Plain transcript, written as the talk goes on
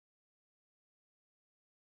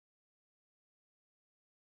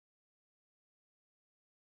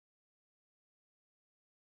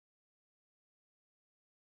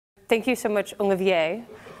thank you so much, Olivier,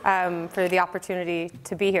 for the opportunity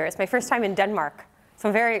to be here. It's my first time in Denmark, so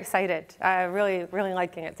I'm very excited. Really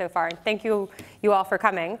liking it so far. And thank you all for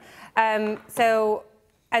coming. So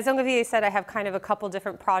as Olivier said, I have kind of a couple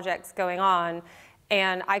different projects going on,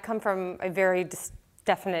 and I come from a very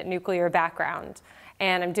definite nuclear background.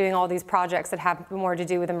 And I'm doing all these projects that have more to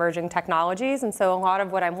do with emerging technologies. And so a lot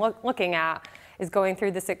of what I'm looking at is going through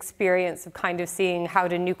this experience of kind of seeing how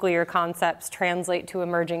do nuclear concepts translate to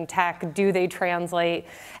emerging tech, do they translate?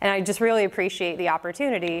 And I just really appreciate the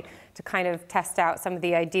opportunity to kind of test out some of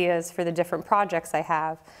the ideas for the different projects I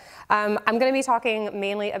have. I'm going to be talking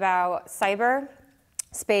mainly about cyber,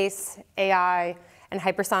 space, AI, and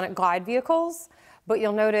hypersonic glide vehicles. But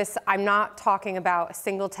you'll notice I'm not talking about a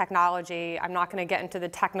single technology. I'm not going to get into the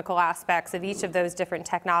technical aspects of each of those different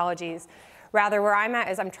technologies. Rather, where I'm at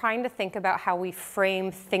is I'm trying to think about how we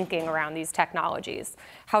frame thinking around these technologies.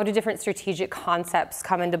 How do different strategic concepts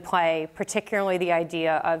come into play, particularly the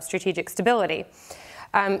idea of strategic stability?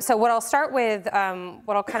 So what I'll start with,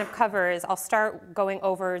 what I'll kind of cover is I'll start going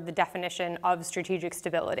over the definition of strategic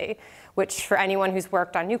stability, which for anyone who's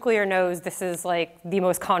worked on nuclear knows this is like the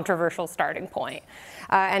most controversial starting point.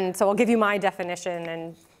 And so I'll give you my definition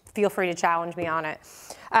and feel free to challenge me on it.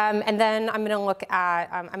 And then I'm going to look at,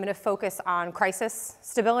 I'm going to focus on crisis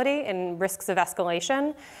stability and risks of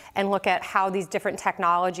escalation and look at how these different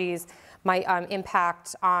technologies might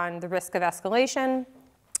impact on the risk of escalation.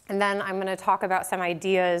 And then I'm going to talk about some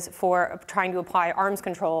ideas for trying to apply arms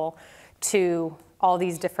control to all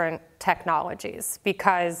these different technologies.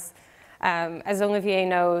 Because as Olivier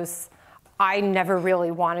knows, I never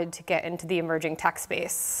really wanted to get into the emerging tech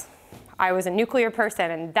space. I was a nuclear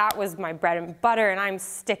person, and that was my bread and butter, and I'm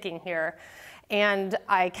sticking here. And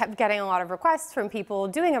I kept getting a lot of requests from people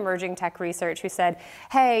doing emerging tech research who said,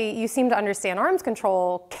 hey, you seem to understand arms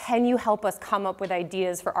control. Can you help us come up with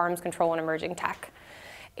ideas for arms control in emerging tech?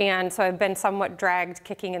 And so I've been somewhat dragged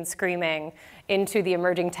kicking and screaming into the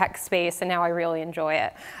emerging tech space, and now I really enjoy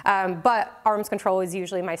it. But arms control is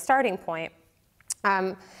usually my starting point.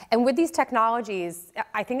 And with these technologies,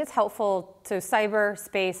 I think it's helpful to cyber,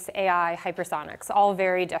 space, AI, hypersonics, all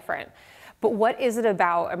very different. But what is it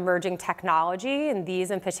about emerging technology, and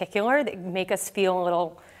these in particular, that make us feel a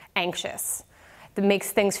little anxious, that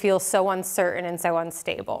makes things feel so uncertain and so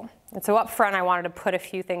unstable? And so up front, I wanted to put a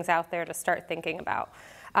few things out there to start thinking about.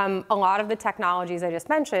 A lot of the technologies I just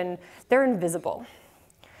mentioned, they're invisible.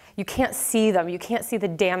 You can't see them. You can't see the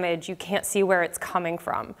damage. You can't see where it's coming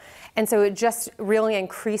from. And so it just really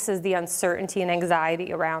increases the uncertainty and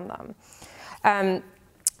anxiety around them.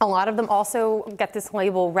 A lot of them also get this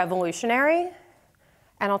label revolutionary.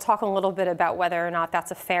 And I'll talk a little bit about whether or not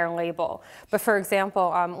that's a fair label. But for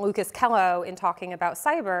example, Lucas Kello, in talking about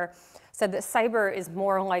cyber, said that cyber is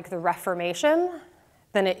more like the Reformation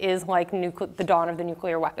than it is like the dawn of the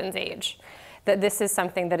nuclear weapons age. That this is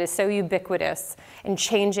something that is so ubiquitous in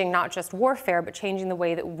changing not just warfare, but changing the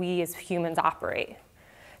way that we as humans operate.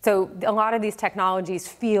 So a lot of these technologies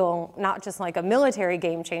feel not just like a military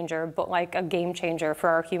game changer, but like a game changer for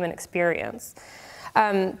our human experience.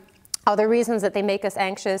 Other reasons that they make us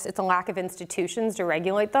anxious, it's a lack of institutions to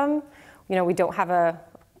regulate them. You know, we don't have a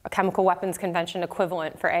chemical weapons convention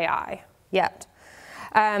equivalent for AI yet.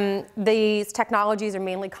 These technologies are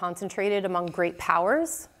mainly concentrated among great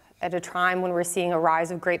powers at a time when we're seeing a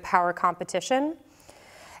rise of great power competition.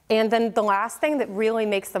 And then the last thing that really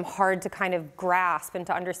makes them hard to kind of grasp and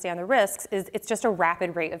to understand the risks is it's just a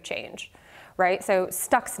rapid rate of change, right? So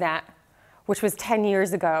Stuxnet, which was 10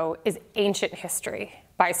 years ago, is ancient history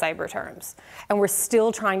by cyber terms. And we're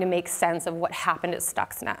still trying to make sense of what happened at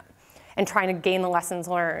Stuxnet and trying to gain the lessons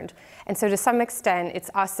learned. And so to some extent, it's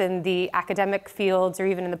us in the academic fields or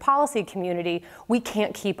even in the policy community, we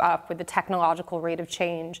can't keep up with the technological rate of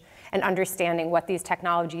change and understanding what these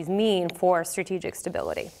technologies mean for strategic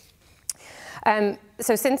stability.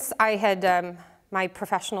 So since I had, my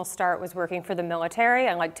professional start was working for the military,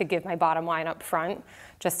 I like to give my bottom line up front,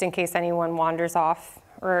 just in case anyone wanders off,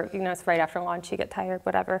 or you know, it's right after lunch, you get tired,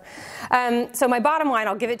 whatever. So my bottom line,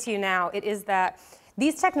 I'll give it to you now, it is that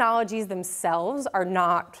these technologies themselves are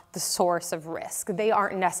not the source of risk. They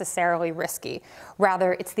aren't necessarily risky.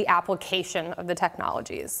 Rather, it's the application of the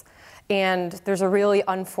technologies. And there's a really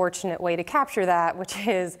unfortunate way to capture that, which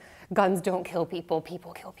is guns don't kill people,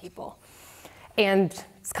 people kill people. And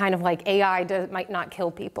it's kind of like AI might not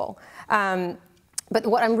kill people. But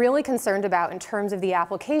what I'm really concerned about in terms of the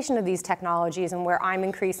application of these technologies and where I'm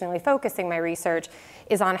increasingly focusing my research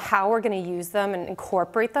is on how we're going to use them and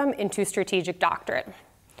incorporate them into strategic doctrine.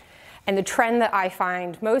 And the trend that I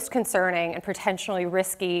find most concerning and potentially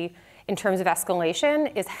risky in terms of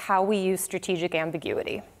escalation is how we use strategic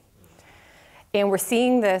ambiguity. And we're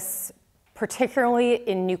seeing this particularly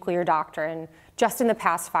in nuclear doctrine just in the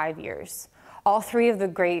past 5 years. All three of the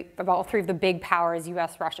big powers,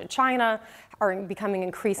 US, Russia, China, are becoming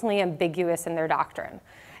increasingly ambiguous in their doctrine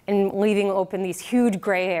and leaving open these huge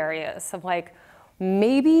gray areas of like,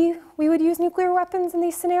 maybe we would use nuclear weapons in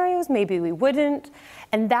these scenarios, maybe we wouldn't.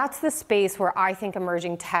 And that's the space where I think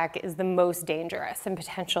emerging tech is the most dangerous and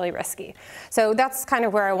potentially risky. So that's kind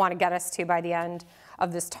of where I want to get us to by the end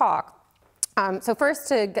of this talk. So first,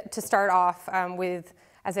 to start off with,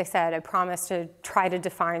 as I said, I promised to try to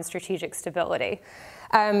define strategic stability.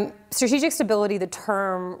 Strategic stability, the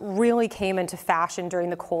term, really came into fashion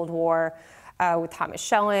during the Cold War with Thomas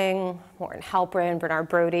Schelling, Morton Halperin, Bernard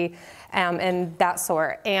Brodie, and that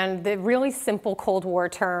sort. And the really simple Cold War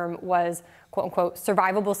term was, quote unquote,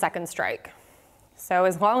 survivable second strike. So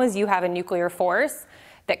as long as you have a nuclear force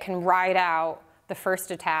that can ride out the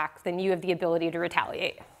first attack, then you have the ability to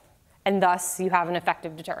retaliate. And thus, you have an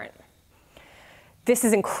effective deterrent. This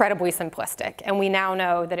is incredibly simplistic, and we now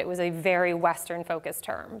know that it was a very Western-focused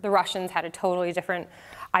term. The Russians had a totally different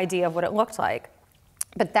idea of what it looked like.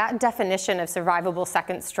 But that definition of survivable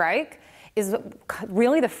second strike is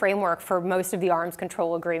really the framework for most of the arms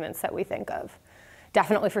control agreements that we think of.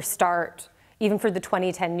 Definitely for START, even for the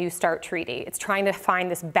 2010 New START Treaty. It's trying to find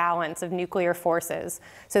this balance of nuclear forces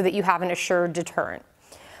so that you have an assured deterrent.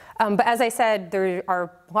 But as I said, there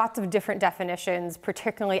are lots of different definitions,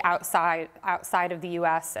 particularly outside of the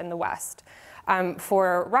US and the West.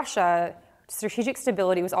 For Russia, strategic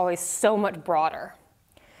stability was always so much broader.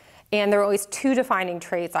 And there are always two defining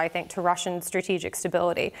traits, I think, to Russian strategic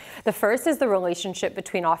stability. The first is the relationship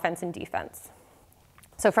between offense and defense.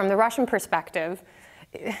 So from the Russian perspective,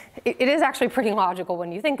 it is actually pretty logical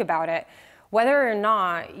when you think about it. Whether or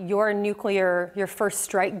not your first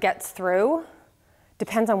strike gets through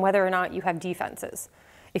depends on whether or not you have defenses.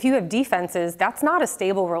 If you have defenses, that's not a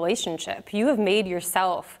stable relationship. You have made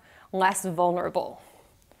yourself less vulnerable.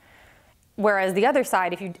 Whereas the other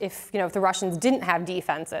side, if the Russians didn't have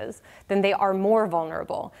defenses, then they are more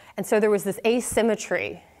vulnerable. And so there was this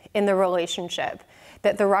asymmetry in the relationship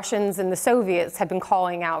that the Russians and the Soviets had been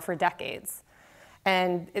calling out for decades.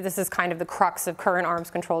 And this is kind of the crux of current arms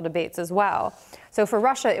control debates as well. So for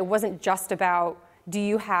Russia, it wasn't just about, do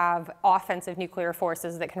you have offensive nuclear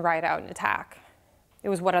forces that can ride out an attack? It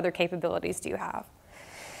was, what other capabilities do you have?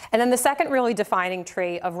 And then the second really defining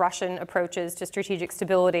trait of Russian approaches to strategic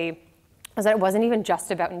stability is that it wasn't even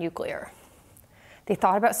just about nuclear. They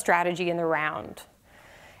thought about strategy in the round.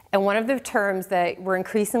 And one of the terms that we're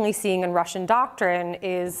increasingly seeing in Russian doctrine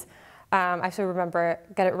is, I should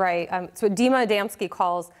get it right, it's what Dima Adamski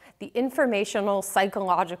calls the informational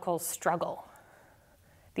psychological struggle.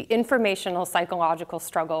 The informational psychological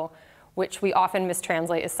struggle, which we often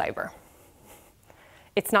mistranslate as cyber.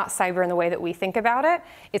 It's not cyber in the way that we think about it.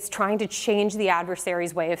 It's trying to change the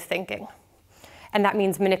adversary's way of thinking. And that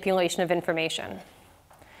means manipulation of information,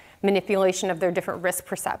 manipulation of their different risk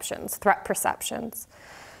perceptions, threat perceptions.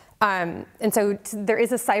 And so there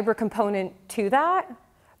is a cyber component to that,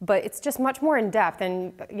 but it's just much more in depth.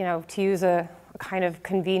 And to use a kind of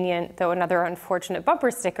convenient, though another unfortunate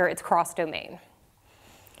bumper sticker, it's cross-domain.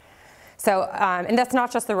 So, and that's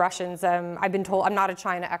not just the Russians. I've been told, I'm not a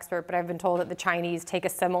China expert, but I've been told that the Chinese take a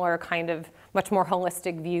similar kind of much more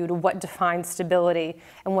holistic view to what defines stability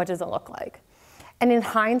and what does it look like. And in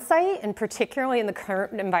hindsight, and particularly in the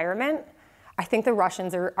current environment, I think the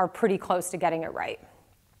Russians are pretty close to getting it right.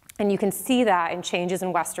 And you can see that in changes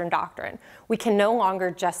in Western doctrine. We can no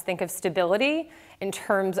longer just think of stability in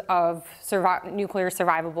terms of nuclear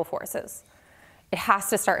survivable forces. It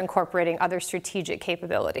has to start incorporating other strategic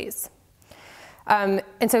capabilities. And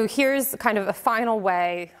so here's kind of a final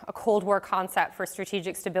way, a Cold War concept for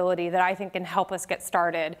strategic stability that I think can help us get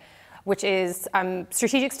started, which is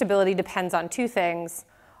strategic stability depends on two things: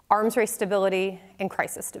 arms race stability and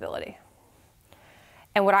crisis stability.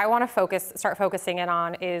 And what I want to start focusing in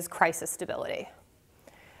on is crisis stability,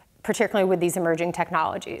 particularly with these emerging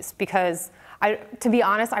technologies, because to be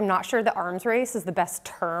honest, I'm not sure the arms race is the best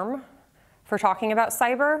term for talking about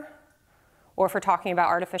cyber or for talking about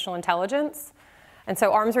artificial intelligence. And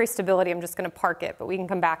so arms race stability, I'm just going to park it, but we can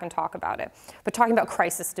come back and talk about it. But talking about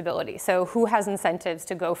crisis stability, so who has incentives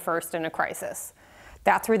to go first in a crisis?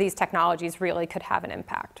 That's where these technologies really could have an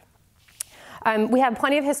impact. We have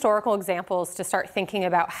plenty of historical examples to start thinking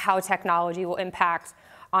about how technology will impact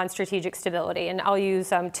on strategic stability. And I'll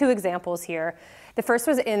use two examples here. The first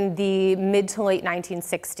was in the mid to late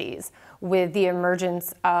 1960s with the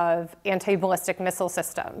emergence of anti-ballistic missile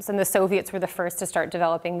systems. And the Soviets were the first to start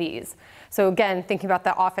developing these. So again, thinking about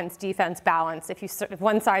the offense-defense balance, if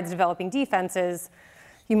one side's developing defenses,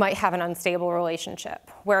 you might have an unstable relationship,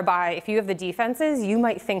 whereby if you have the defenses, you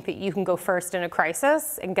might think that you can go first in a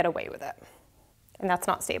crisis and get away with it. And that's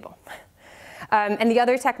not stable. And the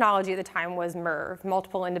other technology at the time was MIRV,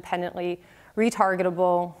 multiple independently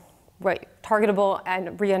retargetable, targetable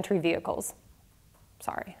and reentry vehicles.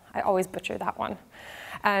 Sorry, I always butcher that one.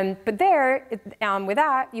 But there, with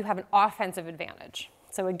that, you have an offensive advantage.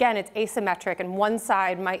 So again, it's asymmetric, and one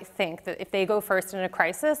side might think that if they go first in a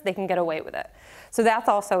crisis, they can get away with it. So that's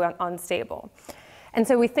also unstable. And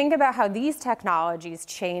so we think about how these technologies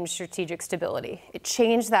change strategic stability. It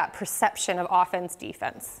changed that perception of offense,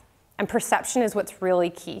 defense. And perception is what's really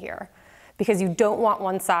key here, because you don't want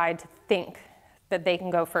one side to think that they can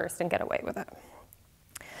go first and get away with it.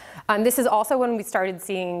 This is also when we started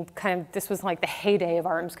seeing this was like the heyday of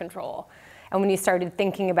arms control. And when you started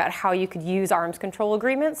thinking about how you could use arms control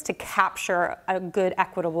agreements to capture a good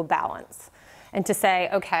equitable balance. And to say,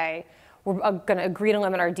 okay, we're going to agree to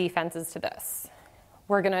limit our defenses to this.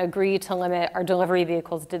 We're going to agree to limit our delivery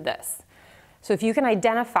vehicles to this. So if you can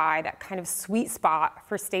identify that kind of sweet spot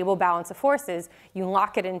for stable balance of forces, you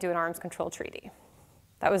lock it into an arms control treaty.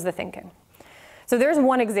 That was the thinking. So there's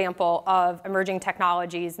one example of emerging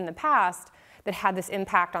technologies in the past that had this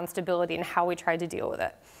impact on stability and how we tried to deal with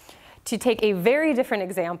it. To take a very different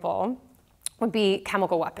example would be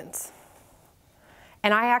chemical weapons.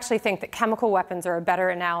 And I actually think that chemical weapons are a better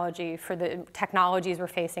analogy for the technologies we're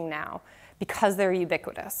facing now because they're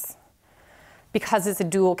ubiquitous, because it's a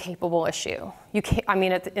dual capable issue.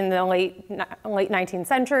 In the late 19th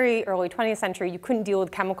century, early 20th century, you couldn't deal with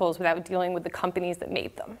chemicals without dealing with the companies that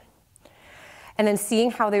made them. And then seeing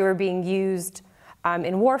how they were being used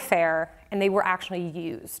in warfare, and they were actually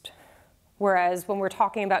used. Whereas when we're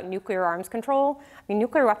talking about nuclear arms control,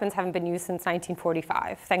 nuclear weapons haven't been used since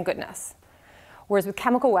 1945, thank goodness. Whereas with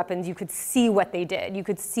chemical weapons, you could see what they did. You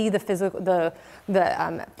could see the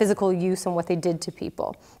physical use and what they did to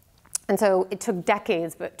people. And so it took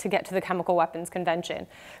decades to get to the Chemical Weapons Convention.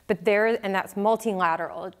 And that's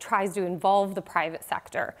multilateral. It tries to involve the private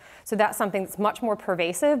sector. So that's something that's much more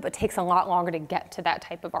pervasive, but takes a lot longer to get to that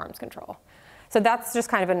type of arms control. So that's just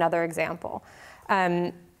kind of another example.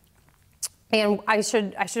 And I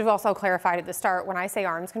should have also clarified at the start, when I say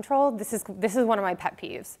arms control, this is one of my pet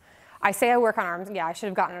peeves. I say I work on arms, yeah, I should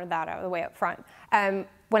have gotten that out of the way up front.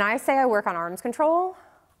 When I say I work on arms control,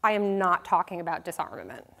 I am not talking about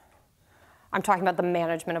disarmament. I'm talking about the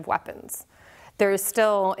management of weapons. There is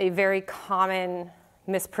still a very common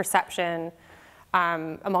misperception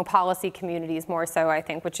among policy communities more so, I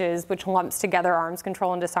think, which lumps together arms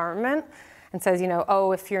control and disarmament and says,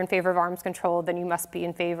 oh, if you're in favor of arms control, then you must be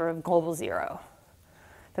in favor of global zero.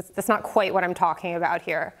 That's not quite what I'm talking about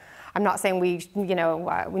here. I'm not saying we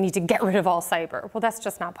need to get rid of all cyber. Well, that's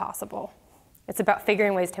just not possible. It's about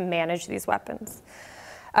figuring ways to manage these weapons.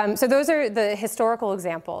 So those are the historical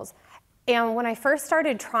examples. And when I first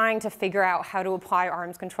started trying to figure out how to apply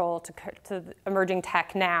arms control to emerging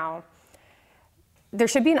tech now, there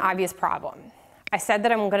should be an obvious problem. I said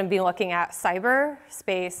that I'm going to be looking at cyber,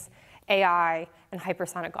 space, AI, and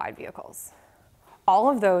hypersonic glide vehicles. All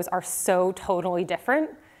of those are so totally different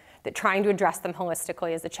that trying to address them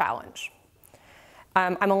holistically is a challenge.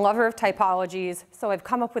 I'm a lover of typologies, so I've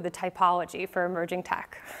come up with a typology for emerging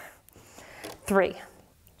tech. 3.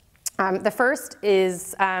 The first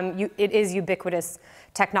is, it is ubiquitous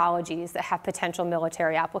technologies that have potential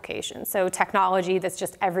military applications. So technology that's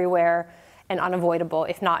just everywhere and unavoidable,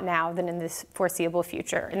 if not now, then in this foreseeable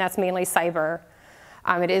future. And that's mainly cyber.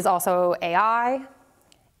 It is also AI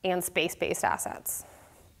and space-based assets.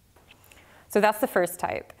 So that's the first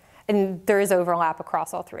type. And there is overlap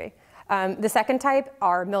across all 3. The second type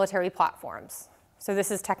are military platforms. So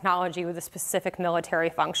this is technology with a specific military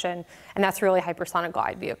function, and that's really hypersonic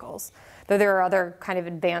glide vehicles. Though there are other kind of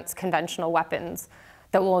advanced conventional weapons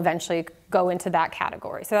that will eventually go into that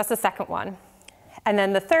category. So that's the second one. And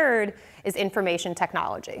then the third is information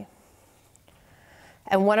technology.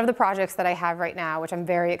 And one of the projects that I have right now, which I'm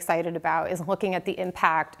very excited about, is looking at the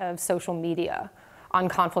impact of social media on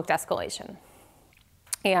conflict escalation.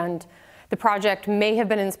 And the project may have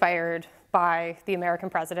been inspired by the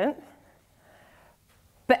American president.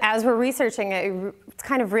 But as we're researching it, it's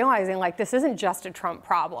kind of realizing this isn't just a Trump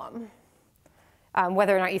problem,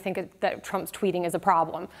 whether or not you think that Trump's tweeting is a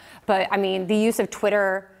problem. But the use of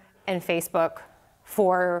Twitter and Facebook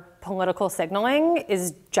for political signaling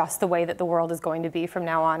is just the way that the world is going to be from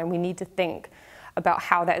now on, and we need to think about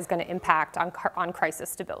how that is going to impact on crisis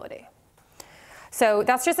stability. So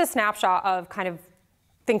that's just a snapshot of kind of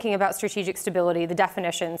thinking about strategic stability, the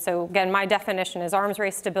definition. So again, my definition is arms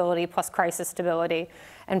race stability plus crisis stability,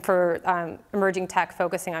 and for emerging tech,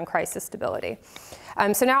 focusing on crisis stability.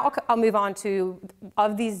 So now I'll move on to,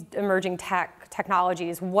 of these emerging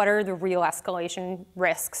technologies, what are the real escalation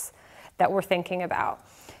risks that we're thinking about?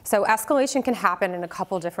 So escalation can happen in a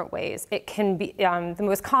couple different ways. It can be, the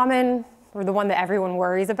most common, or the one that everyone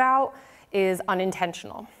worries about, is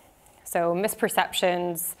unintentional. So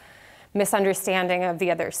misperceptions, misunderstanding of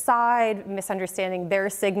the other side, misunderstanding their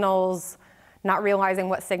signals, not realizing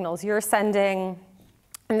what signals you're sending.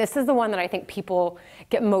 And this is the one that I think people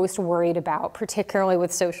get most worried about, particularly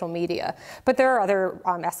with social media. But there are other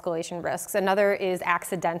escalation risks. Another is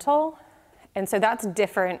accidental. And so that's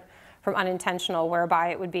different from unintentional, whereby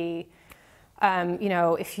it would be,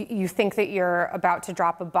 if you think that you're about to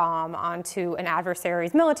drop a bomb onto an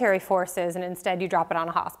adversary's military forces and instead you drop it on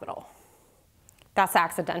a hospital. That's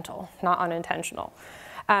accidental, not unintentional.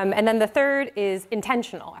 And then the third is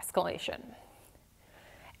intentional escalation.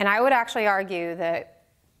 And I would actually argue that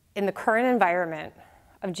in the current environment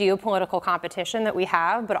of geopolitical competition that we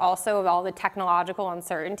have, but also of all the technological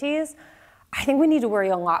uncertainties, I think we need to worry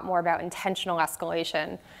a lot more about intentional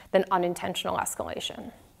escalation than unintentional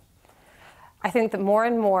escalation. I think that more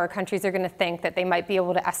and more countries are going to think that they might be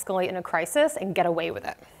able to escalate in a crisis and get away with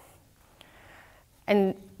it.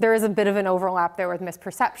 And there is a bit of an overlap there with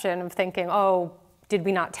misperception of thinking, oh, did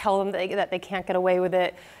we not tell them that they can't get away with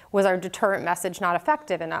it? Was our deterrent message not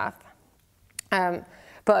effective enough?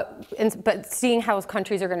 But seeing how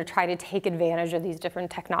countries are going to try to take advantage of these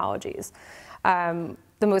different technologies.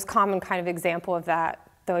 The most common kind of example of that,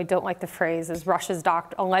 though I don't like the phrase, is Russia's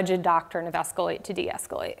alleged doctrine of escalate to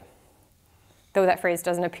de-escalate. Though that phrase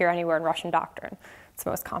doesn't appear anywhere in Russian doctrine. It's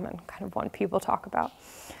the most common kind of one people talk about.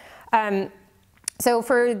 So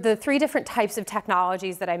for the three different types of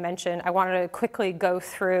technologies that I mentioned, I wanted to quickly go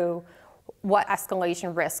through what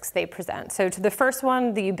escalation risks they present. So to the first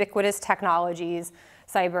one, the ubiquitous technologies,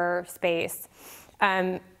 cyberspace.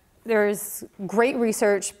 There's great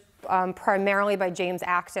research primarily by James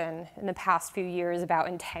Acton in the past few years about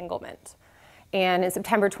entanglement. And in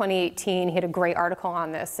September 2018, he had a great article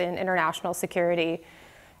on this in International Security.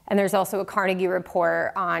 And there's also a Carnegie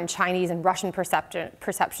report on Chinese and Russian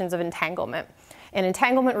perceptions of entanglement. And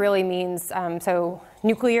entanglement really means, so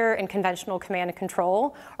nuclear and conventional command and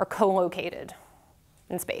control are co-located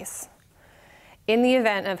in space. In the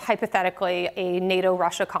event of, hypothetically, a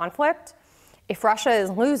NATO-Russia conflict, if Russia is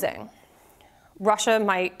losing, Russia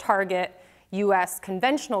might target US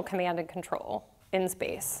conventional command and control in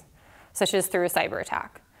space, such as through a cyber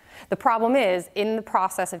attack. The problem is, in the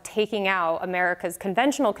process of taking out America's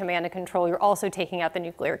conventional command and control, you're also taking out the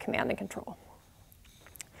nuclear command and control.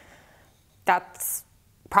 That's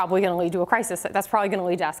probably going to lead to a crisis. That's probably going to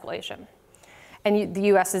lead to escalation. And the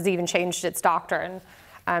US has even changed its doctrine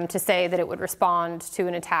to say that it would respond to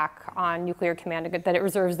an attack on nuclear command and that it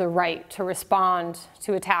reserves the right to respond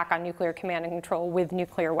to attack on nuclear command and control with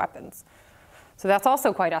nuclear weapons. So that's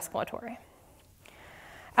also quite escalatory.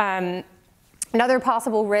 Another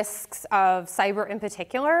possible risks of cyber in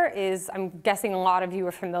particular is, I'm guessing a lot of you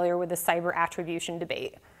are familiar with the cyber attribution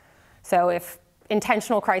debate. So if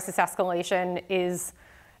intentional crisis escalation is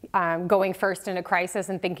going first in a crisis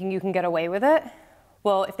and thinking you can get away with it,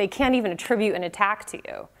 well, if they can't even attribute an attack to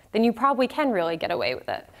you, then you probably can really get away with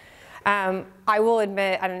it. I will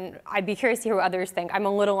admit, and I'd be curious to hear what others think, I'm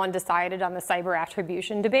a little undecided on the cyber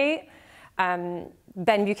attribution debate.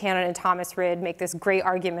 Ben Buchanan and Thomas Rid make this great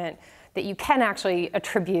argument that you can actually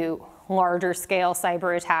attribute larger scale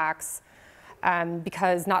cyber attacks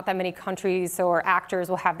because not that many countries or actors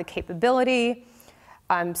will have the capability.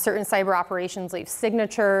 Certain cyber operations leave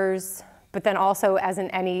signatures, but then also, as in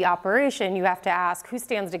any operation, you have to ask, who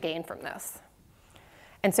stands to gain from this?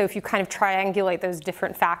 And so if you kind of triangulate those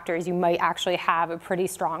different factors, you might actually have a pretty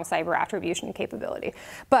strong cyber attribution capability.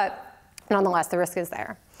 But nonetheless, the risk is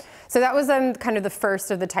there. So that was kind of the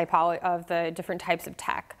first of the different types of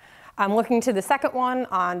tech. Looking to the second one,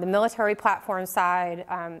 on the military platform side,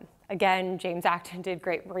 again, James Acton did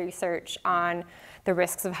great research on the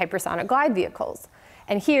risks of hypersonic glide vehicles.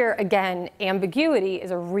 And here, again, ambiguity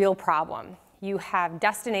is a real problem. You have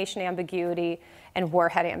destination ambiguity and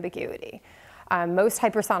warhead ambiguity. Most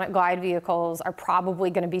hypersonic glide vehicles are probably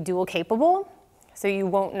going to be dual capable, so you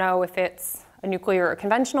won't know if it's a nuclear or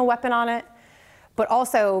conventional weapon on it. But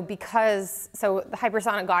also because, so the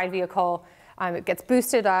hypersonic glide vehicle, it gets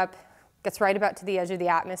boosted up, gets right about to the edge of the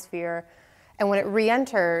atmosphere, and when it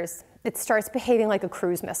re-enters, it starts behaving like a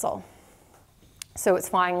cruise missile. So it's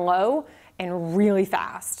flying low and really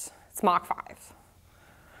fast. It's Mach 5.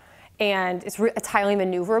 And it's highly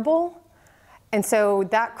maneuverable. And so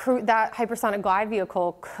that hypersonic glide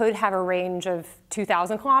vehicle could have a range of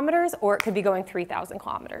 2,000 kilometers, or it could be going 3,000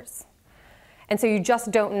 kilometers. And so you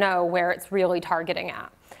just don't know where it's really targeting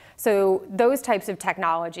at. So those types of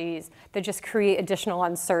technologies that just create additional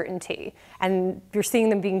uncertainty, and you're seeing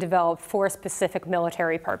them being developed for a specific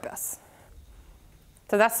military purpose.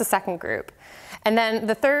 So that's the second group. And then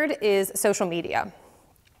the third is social media.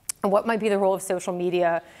 And what might be the role of social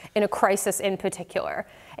media in a crisis in particular?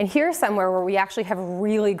 And here's somewhere where we actually have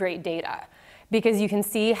really great data, because you can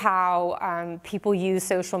see how people use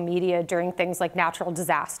social media during things like natural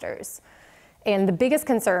disasters. And the biggest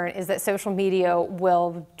concern is that social media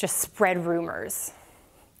will just spread rumors,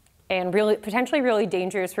 and potentially really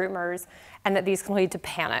dangerous rumors, and that these can lead to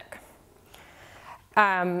panic.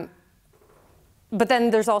 But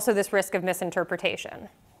then there's also this risk of misinterpretation.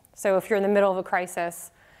 So if you're in the middle of a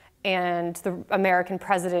crisis and the American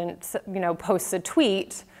president, posts a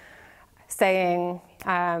tweet saying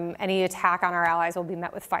any attack on our allies will be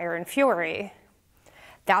met with fire and fury,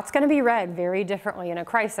 that's going to be read very differently in a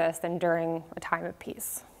crisis than during a time of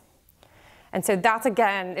peace. And so that's,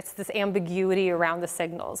 again, it's this ambiguity around the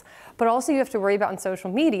signals. But also you have to worry about in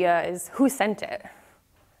social media is who sent it.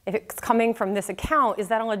 If it's coming from this account, is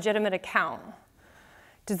that a legitimate account?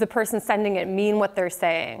 Does the person sending it mean what they're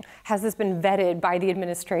saying? Has this been vetted by the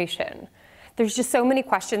administration? There's just so many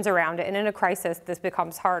questions around it, and in a crisis, this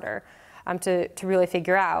becomes harder to really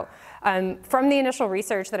figure out. From the initial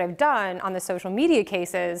research that I've done on the social media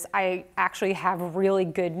cases, I actually have really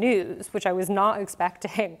good news, which I was not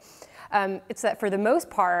expecting. It's that for the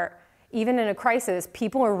most part, even in a crisis,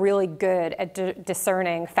 people are really good at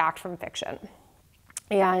discerning fact from fiction.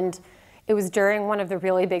 And it was during one of the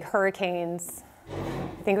really big hurricanes,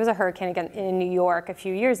 I think it was a hurricane again in New York a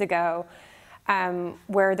few years ago,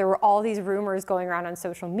 where there were all these rumors going around on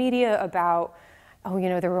social media about,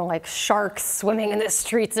 there were like sharks swimming in the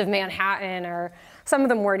streets of Manhattan, or some of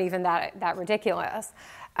them weren't even that ridiculous.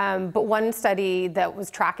 But one study that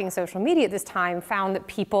was tracking social media at this time found that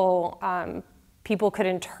people could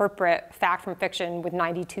interpret fact from fiction with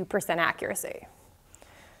 92% accuracy.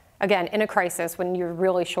 Again, in a crisis when you're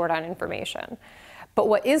really short on information. But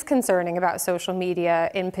what is concerning about social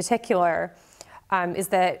media in particular is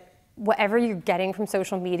that whatever you're getting from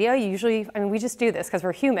social media, usually, we just do this because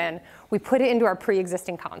we're human, we put it into our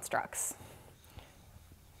pre-existing constructs.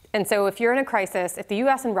 And so if you're in a crisis, if the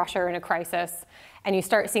US and Russia are in a crisis, and you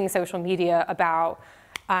start seeing social media about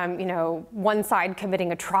one side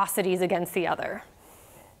committing atrocities against the other,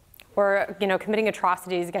 or committing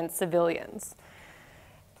atrocities against civilians,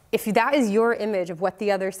 if that is your image of what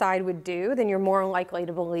the other side would do, then you're more likely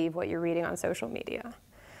to believe what you're reading on social media.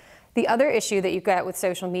 The other issue that you get with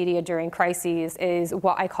social media during crises is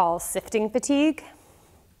what I call sifting fatigue,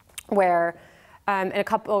 where a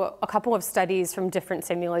couple of studies from different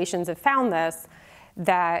simulations have found this,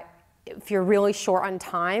 that if you're really short on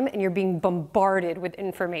time and you're being bombarded with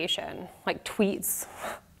information, like tweets,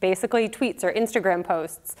 basically tweets or Instagram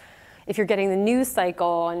posts, if you're getting the news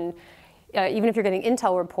cycle and even if you're getting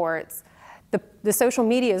intel reports, the social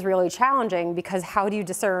media is really challenging, because how do you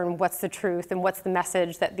discern what's the truth and what's the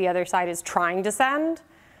message that the other side is trying to send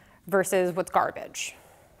versus what's garbage?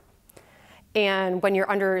 And when you're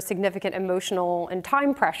under significant emotional and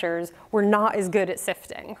time pressures, we're not as good at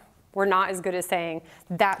sifting. We're not as good at saying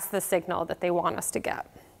that's the signal that they want us to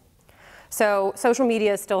get. So social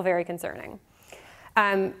media is still very concerning.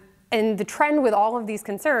 And the trend with all of these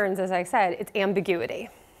concerns, as I said, it's ambiguity.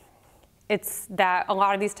 It's that a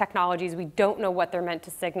lot of these technologies, we don't know what they're meant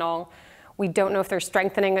to signal. We don't know if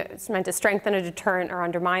it's meant to strengthen a deterrent or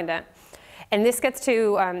undermine it. And this gets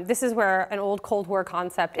to, this is where an old Cold War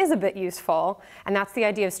concept is a bit useful, and that's the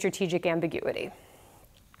idea of strategic ambiguity.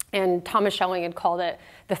 And Thomas Schelling had called it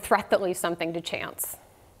the threat that leaves something to chance.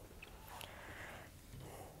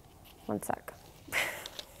 One sec.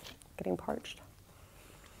 Getting parched.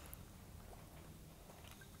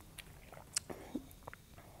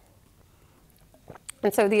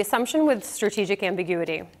 And so the assumption with strategic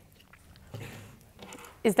ambiguity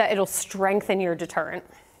is that it'll strengthen your deterrent.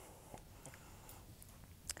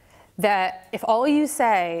 That if all you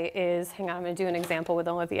say is, hang on, I'm going to do an example with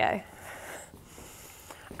Olivier.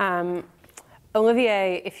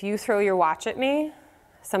 Olivier, if you throw your watch at me,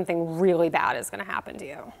 something really bad is going to happen to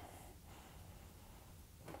you.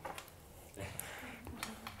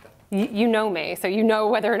 You know me, so you know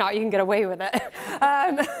whether or not you can get away with it.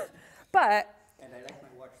 But and I like my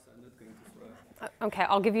watch, so I'm not going to throw it. Okay,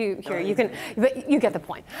 I'll give you here. You can, but you get the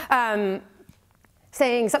point.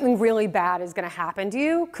 Saying something really bad is going to happen to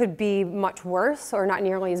you could be much worse or not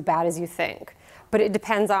nearly as bad as you think. But it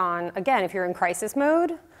depends on, again, if you're in crisis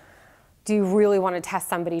mode, do you really want to test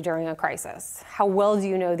somebody during a crisis? How well do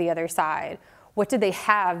you know the other side? What did they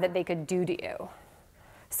have that they could do to you?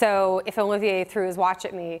 So if Olivier threw his watch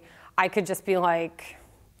at me, I could just be like,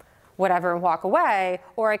 whatever, and walk away,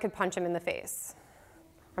 or I could punch him in the face.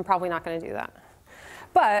 I'm probably not going to do that.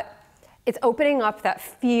 But it's opening up that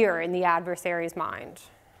fear in the adversary's mind.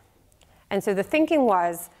 And so the thinking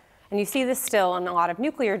was, and you see this still in a lot of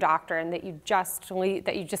nuclear doctrine, that you just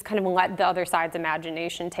kind of let the other side's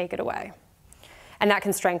imagination take it away. And that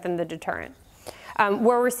can strengthen the deterrent. Where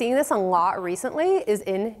we're seeing this a lot recently is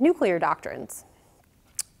in nuclear doctrines.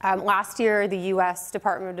 Last year, the US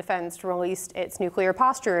Department of Defense released its nuclear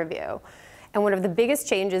posture review. And one of the biggest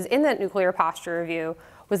changes in that nuclear posture review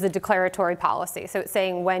was the declaratory policy. So it's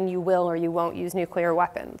saying when you will or you won't use nuclear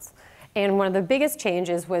weapons. And one of the biggest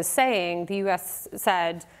changes was saying, the US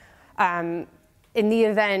said, in the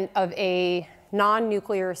event of a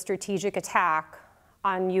non-nuclear strategic attack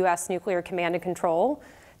on US nuclear command and control,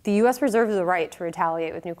 the US reserves the right to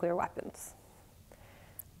retaliate with nuclear weapons.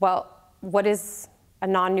 Well, what is a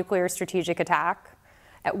non-nuclear strategic attack?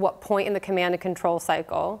 At what point in the command and control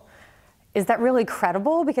cycle? Is that really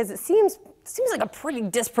credible? Because it seems like a pretty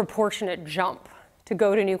disproportionate jump to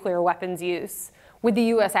go to nuclear weapons use. Would the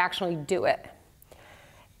US actually do it?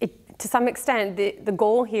 To some extent, the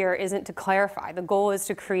goal here isn't to clarify. The goal is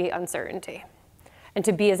to create uncertainty and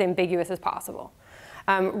to be as ambiguous as possible.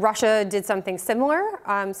 Russia did something similar.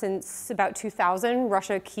 Since about 2000,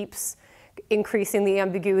 Russia keeps increasing the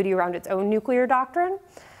ambiguity around its own nuclear doctrine.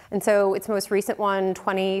 And so its most recent one,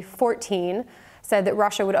 2014, said that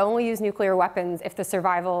Russia would only use nuclear weapons if the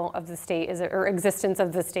survival of the state or existence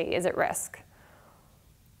of the state is at risk.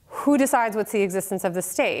 Who decides what's the existence of the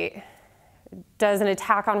state? Does an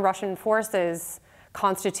attack on Russian forces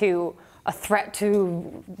constitute a threat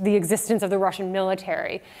to the existence of the Russian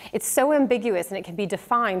military? It's so ambiguous, and it can be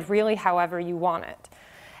defined really however you want it.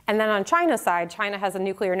 And then on China's side, China has a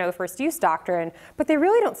nuclear no first use doctrine, but they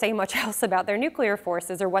really don't say much else about their nuclear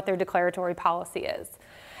forces or what their declaratory policy is.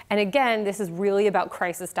 And again, this is really about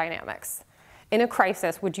crisis dynamics. In a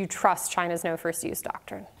crisis, would you trust China's no first use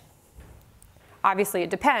doctrine? Obviously, it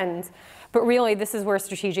depends, but really, this is where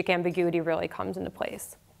strategic ambiguity really comes into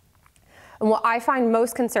place. And what I find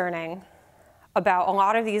most concerning about a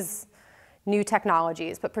lot of these new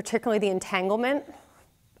technologies, but particularly the entanglement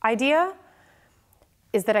idea,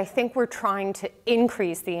 is that I think we're trying to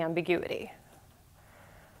increase the ambiguity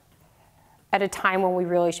at a time when we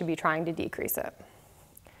really should be trying to decrease it.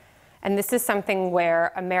 And this is something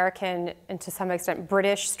where American, and to some extent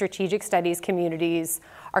British, strategic studies communities,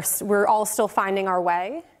 we're all still finding our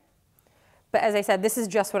way. But as I said, this is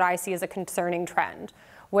just what I see as a concerning trend,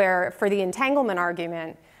 where for the entanglement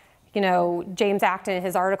argument, James Acton in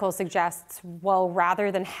his article suggests, well,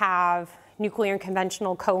 rather than have nuclear and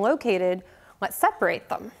conventional co-located, let's separate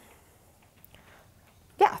them.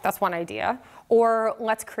 Yeah, that's one idea. Or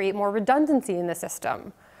let's create more redundancy in the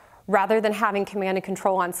system. Rather than having command and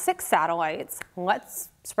control on 6 satellites, let's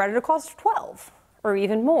spread it across 12 or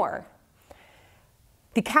even more.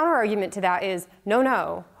 The counter-argument to that is,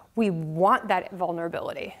 no, we want that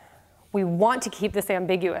vulnerability. We want to keep this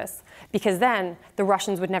ambiguous, because then the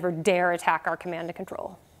Russians would never dare attack our command and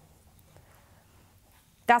control.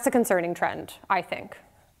 That's a concerning trend, I think,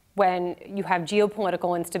 when you have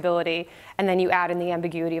geopolitical instability and then you add in the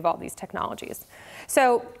ambiguity of all these technologies.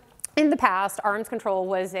 So in the past, arms control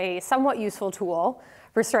was a somewhat useful tool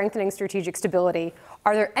for strengthening strategic stability.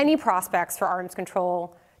 Are there any prospects for arms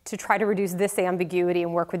control to try to reduce this ambiguity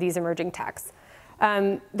and work with these emerging techs?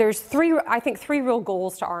 There's I think three real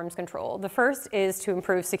goals to arms control. The first is to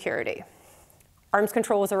improve security. Arms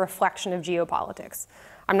control is a reflection of geopolitics.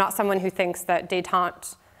 I'm not someone who thinks that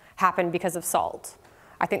détente happened because of SALT.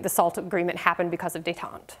 I think the SALT agreement happened because of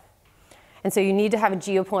détente. And so you need to have a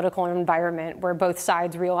geopolitical environment where both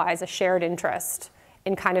sides realize a shared interest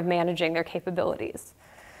in kind of managing their capabilities.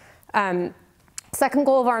 Second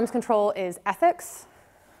goal of arms control is ethics.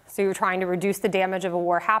 So you're trying to reduce the damage of a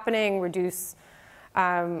war happening, reduce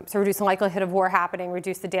the likelihood of war happening,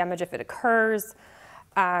 reduce the damage if it occurs.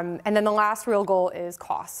 And then the last real goal is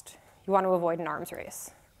cost. You want to avoid an arms race.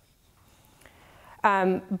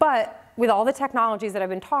 But with all the technologies that I've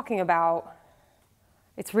been talking about,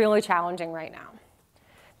 it's really challenging right now.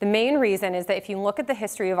 The main reason is that if you look at the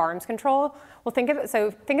history of arms control, well, think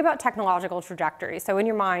about technological trajectory. So in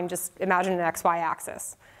your mind, just imagine an XY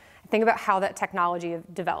axis. Think about how that technology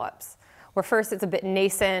develops. Where first it's a bit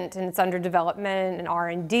nascent and it's under development and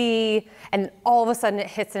R&D, and all of a sudden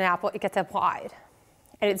it gets applied.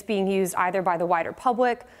 And it's being used either by the wider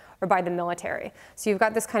public or by the military. So you've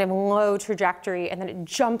got this kind of low trajectory, and then it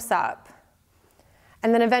jumps up.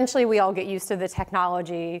 And then eventually we all get used to the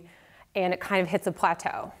technology and it kind of hits a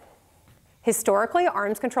plateau. Historically,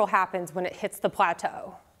 arms control happens when it hits the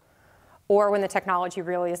plateau or when the technology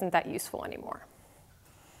really isn't that useful anymore.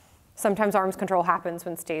 Sometimes arms control happens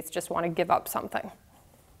when states just want to give up something.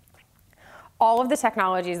 All of the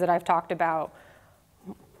technologies that I've talked about,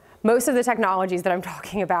 most of the technologies that I'm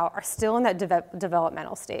talking about are still in that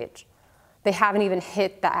developmental stage. They haven't even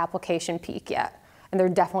hit the application peak yet, and they're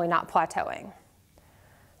definitely not plateauing.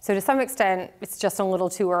 So to some extent, it's just a little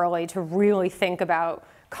too early to really think about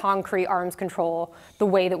concrete arms control the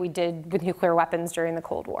way that we did with nuclear weapons during the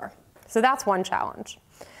Cold War. So that's one challenge.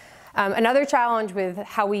 Another challenge with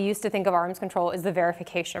how we used to think of arms control is the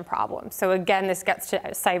verification problem. So again, this gets to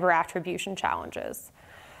cyber attribution challenges.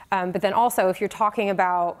 But then also, if you're talking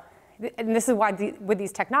about, and this is why with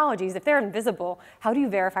these technologies, if they're invisible, how do you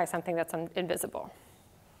verify something that's invisible?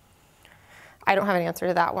 I don't have an answer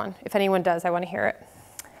to that one. If anyone does, I want to hear it.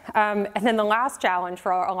 And then the last challenge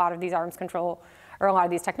for a lot of these arms control, or a lot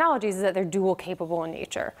of these technologies, is that they're dual capable in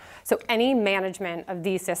nature. So any management of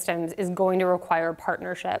these systems is going to require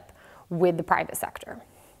partnership with the private sector.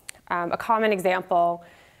 A common example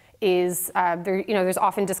is there's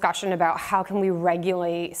often discussion about how can we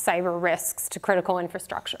regulate cyber risks to critical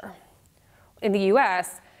infrastructure. In the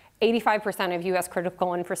US, 85% of US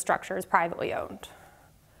critical infrastructure is privately owned.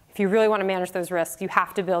 If you really want to manage those risks, you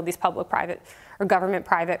have to build these public-private or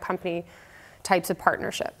government-private company types of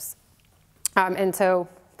partnerships. And so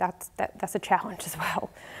that's a challenge as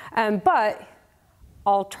well. But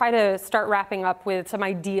I'll try to start wrapping up with some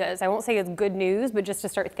ideas. I won't say it's good news, but just to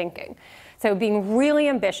start thinking. So being really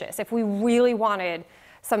ambitious, if we really wanted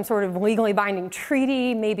some sort of legally binding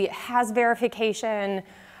treaty, maybe it has verification,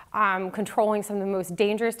 controlling some of the most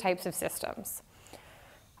dangerous types of systems.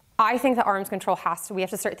 I think that arms control we have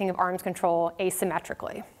to start thinking of arms control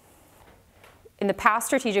asymmetrically. In the past,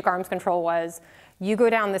 strategic arms control was, you go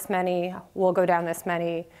down this many, we'll go down this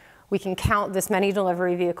many. We can count this many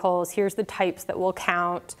delivery vehicles. Here's the types that we'll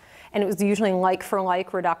count. And it was usually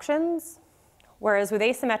like-for-like reductions. Whereas with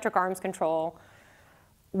asymmetric arms control,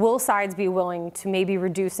 will sides be willing to maybe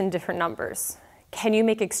reduce in different numbers? Can you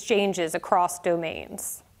make exchanges across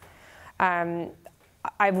domains? I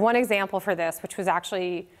have one example for this, which was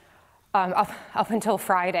actually up until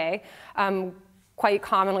Friday, quite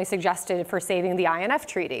commonly suggested for saving the INF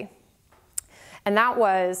Treaty. And that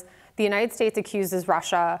was the United States accuses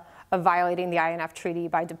Russia of violating the INF Treaty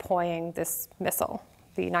by deploying this missile,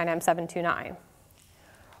 the 9M729.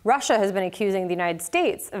 Russia has been accusing the United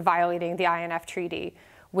States of violating the INF Treaty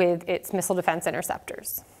with its missile defense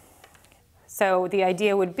interceptors. So the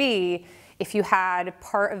idea would be, if you had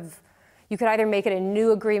you could either make it a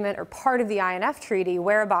new agreement or part of the INF Treaty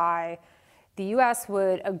whereby the US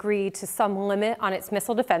would agree to some limit on its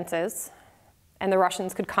missile defenses, and the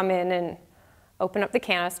Russians could come in and open up the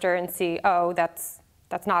canister and see, oh, that's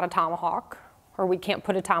not a Tomahawk, or we can't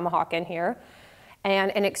put a Tomahawk in here.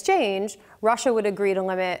 And in exchange, Russia would agree to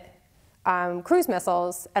limit cruise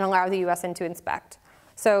missiles and allow the US in to inspect.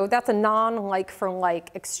 So that's a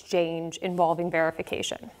non-like-for-like exchange involving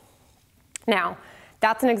verification. Now,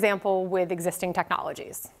 that's an example with existing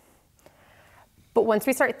technologies. But once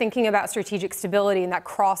we start thinking about strategic stability in that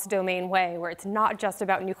cross-domain way, where it's not just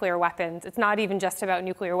about nuclear weapons, it's not even just about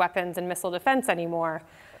nuclear weapons and missile defense anymore,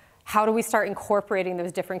 how do we start incorporating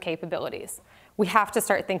those different capabilities? We have to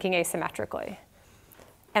start thinking asymmetrically.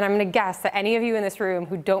 And I'm going to guess that any of you in this room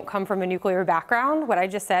who don't come from a nuclear background, what I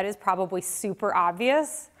just said is probably super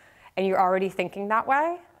obvious, and you're already thinking that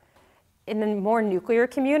way. In the more nuclear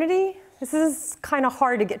community, this is kind of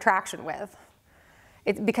hard to get traction with.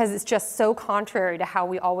 Because it's just so contrary to how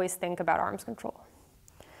we always think about arms control.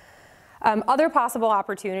 Other possible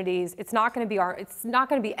opportunities, it's not going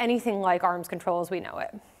to be anything like arms control as we know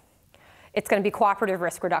it. It's going to be cooperative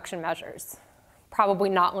risk reduction measures, probably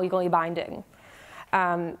not legally binding.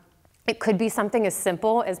 It could be something as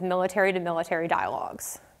simple as military-to-military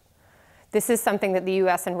dialogues. This is something that the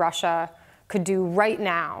US and Russia could do right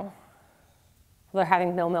now. They're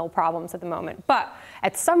having nil-nil problems at the moment. But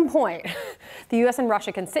at some point, the US and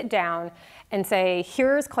Russia can sit down and say,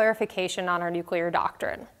 here's clarification on our nuclear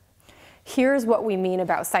doctrine. Here's what we mean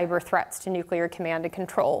about cyber threats to nuclear command and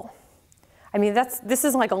control. I mean, this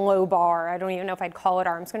is like a low bar. I don't even know if I'd call it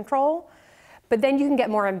arms control. But then you can get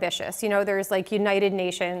more ambitious. You know, there's like United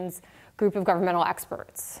Nations group of governmental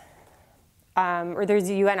experts. Or there's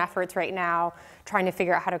UN efforts right now trying to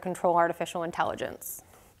figure out how to control artificial intelligence.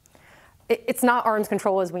 It's not arms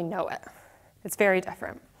control as we know it. It's very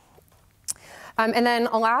different. And then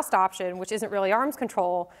a last option, which isn't really arms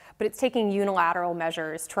control, but it's taking unilateral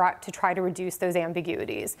measures to try to reduce those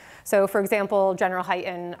ambiguities. So for example, General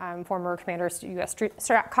Hyten, former commander of US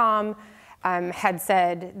Stratcom, had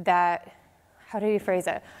said that, how did he phrase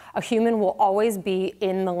it? A human will always be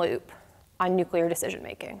in the loop on nuclear decision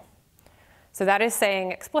making. So that is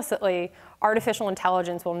saying explicitly, artificial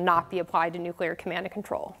intelligence will not be applied to nuclear command and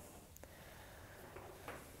control.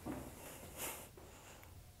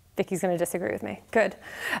 Vicky's going to disagree with me. Good.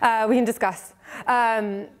 We can discuss.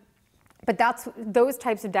 But those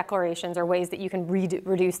types of declarations are ways that you can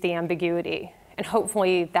reduce the ambiguity. And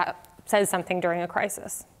hopefully that says something during a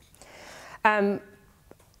crisis. And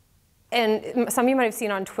some of you might have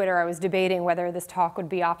seen on Twitter, I was debating whether this talk would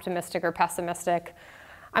be optimistic or pessimistic.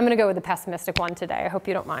 I'm going to go with the pessimistic one today. I hope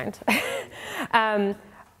you don't mind.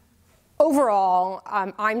 Overall,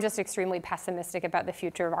 I'm just extremely pessimistic about the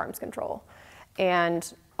future of arms control.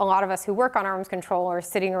 And a lot of us who work on arms control are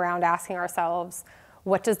sitting around asking ourselves,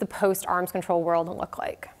 what does the post-arms control world look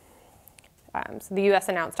like? So the US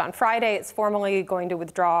announced on Friday it's formally going to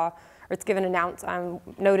withdraw, or it's given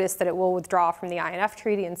notice that it will withdraw from the INF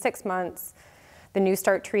Treaty in 6 months. The New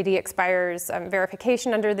START Treaty expires,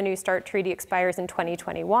 verification under the New START Treaty expires in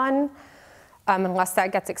 2021. Unless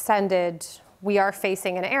that gets extended, we are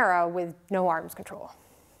facing an era with no arms control.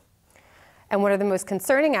 And one of the most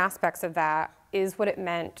concerning aspects of that is what it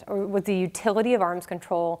meant, or was the utility of arms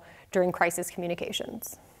control during crisis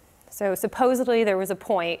communications. So supposedly there was a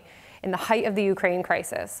point in the height of the Ukraine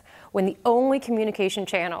crisis when the only communication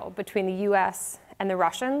channel between the US and the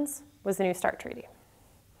Russians was the New START Treaty.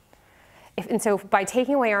 And so by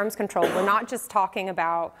taking away arms control, we're not just talking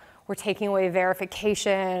about we're taking away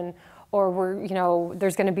verification or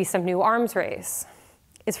there's going to be some new arms race.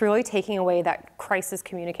 It's really taking away that crisis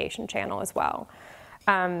communication channel as well.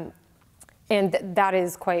 And that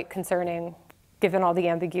is quite concerning given all the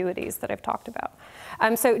ambiguities that I've talked about.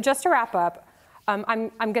 So just to wrap up,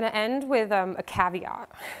 I'm going to end with a caveat,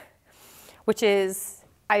 which is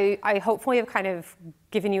I hopefully have kind of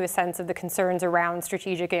given you a sense of the concerns around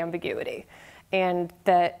strategic ambiguity, and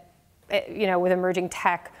that with emerging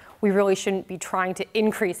tech, we really shouldn't be trying to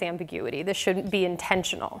increase ambiguity. This shouldn't be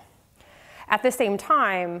intentional. At the same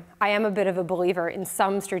time, I am a bit of a believer in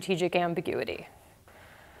some strategic ambiguity.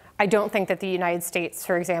 I don't think that the United States,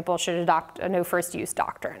 for example, should adopt a no first use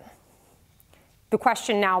doctrine. The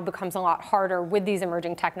question now becomes a lot harder with these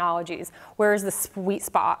emerging technologies. Where is the sweet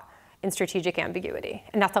spot in strategic ambiguity?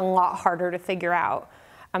 And that's a lot harder to figure out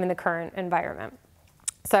in the current environment.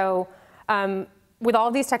 So with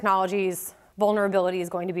all these technologies, vulnerability is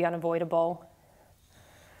going to be unavoidable.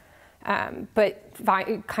 But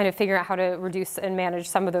kind of figuring out how to reduce and manage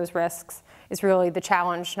some of those risks is really the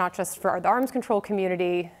challenge, not just for the arms control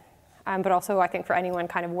community, but also I think for anyone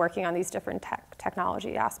kind of working on these different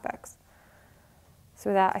technology aspects. So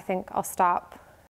with that, I think I'll stop.